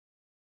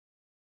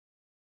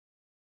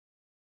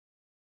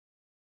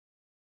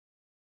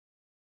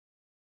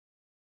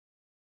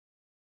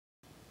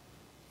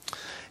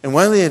And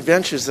one of the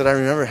adventures that I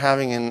remember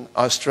having in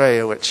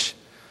Australia, which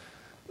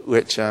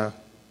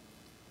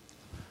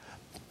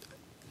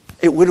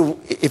it would,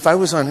 if I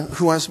was on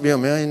Who Wants to Be a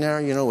Millionaire,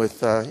 you know,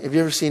 with, have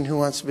you ever seen Who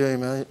Wants to Be a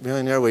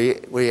Millionaire,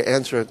 where you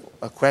answer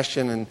a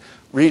question, and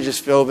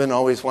Regis Philbin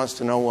always wants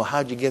to know, well,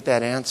 how'd you get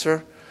that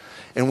answer?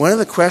 And one of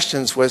the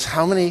questions was,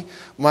 how many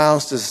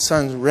miles does the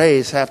sun's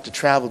rays have to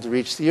travel to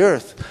reach the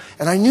earth?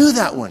 And I knew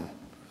that one,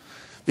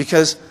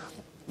 because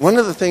one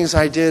of the things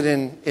I did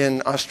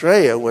in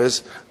Australia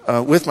was,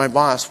 with my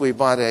boss, we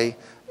bought an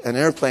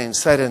airplane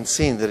sight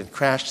unseen that had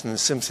crashed in the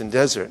Simpson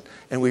Desert,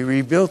 and we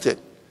rebuilt it.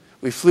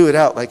 We flew it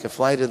out like a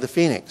flight of the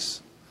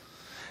Phoenix.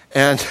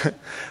 And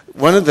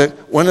one of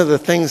the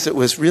things that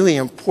was really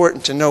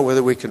important to know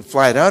whether we could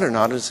fly it out or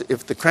not is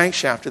if the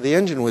crankshaft of the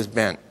engine was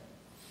bent.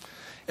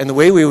 And the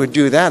way we would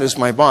do that is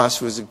my boss,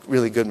 who was a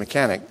really good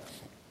mechanic,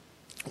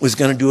 was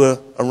going to do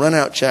a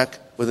run-out check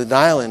with a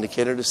dial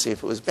indicator to see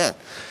if it was bent.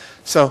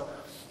 So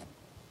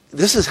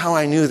this is how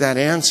I knew that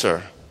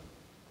answer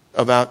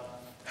about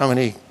how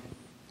many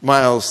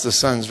miles the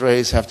sun's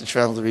rays have to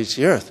travel to reach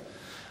the earth.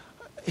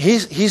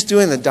 He's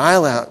doing the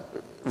dial-out,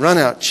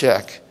 run-out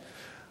check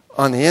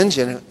on the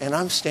engine, and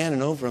I'm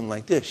standing over him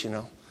like this, you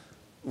know,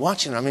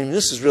 watching. I mean,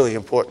 this is really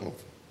important.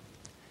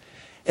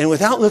 And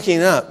without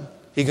looking up,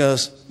 he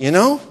goes, you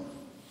know,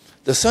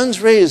 the sun's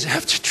rays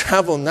have to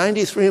travel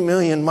 93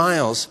 million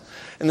miles,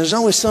 and there's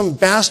always some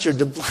bastard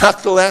to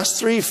block the last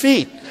 3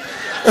 feet.